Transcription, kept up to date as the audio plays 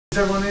Is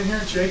everyone in here?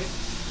 Jake?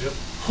 Yep.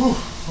 Whew.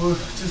 Well,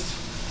 just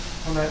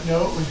on that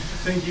note, we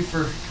thank you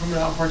for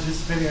coming out and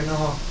participating. I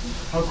know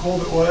how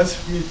cold it was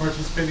for me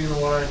participating in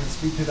the water. I can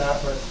speak to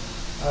that, but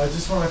I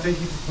just want to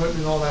thank you for putting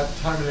in all that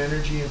time and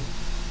energy and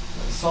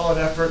solid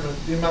effort and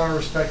the amount of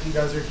respect you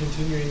guys are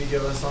continuing to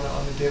give us on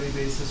a daily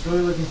basis.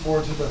 Really looking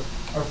forward to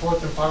our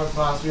fourth and final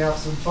class. We have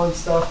some fun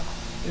stuff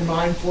in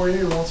mind for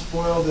you. We won't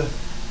spoil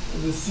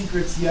the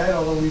secrets yet,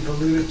 although we've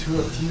alluded to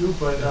a few,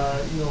 but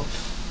you know,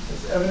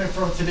 it's evident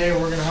from today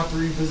we're going to have to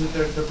revisit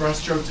the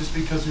breaststroke just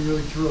because we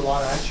really threw a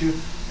lot at you,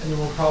 and then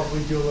we'll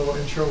probably do a little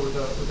intro with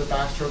the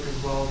backstroke as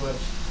well. But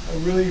I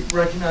really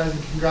recognize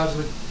and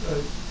congratulate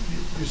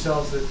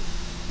yourselves that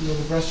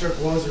the breaststroke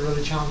was a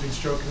really challenging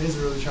stroke and is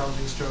a really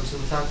challenging stroke.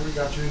 So the fact that we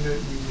got you into it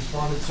and you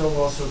responded so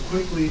well so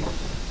quickly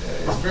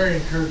is very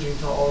encouraging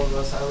to all of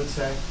us, I would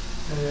say,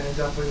 and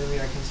definitely to me,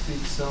 I can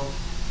speak. So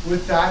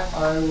with that,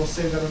 I will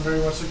say that I'm very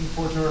much looking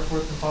forward to our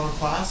fourth and final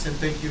class, and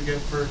thank you again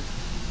for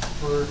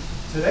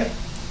today.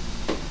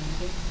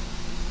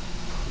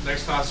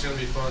 Next class is going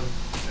to be fun.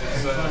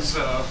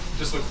 So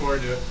just look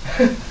forward to it.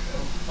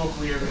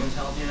 Hopefully everyone's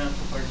healthy enough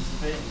to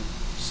participate and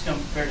just come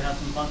prepared to have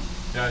some fun.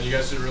 Yeah, and you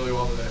guys did really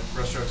well today.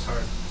 Breaststroke's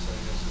hard, so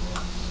you guys did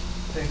well.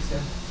 Thanks,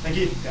 Dan. Thank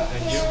you.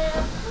 Thank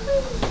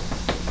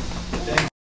you.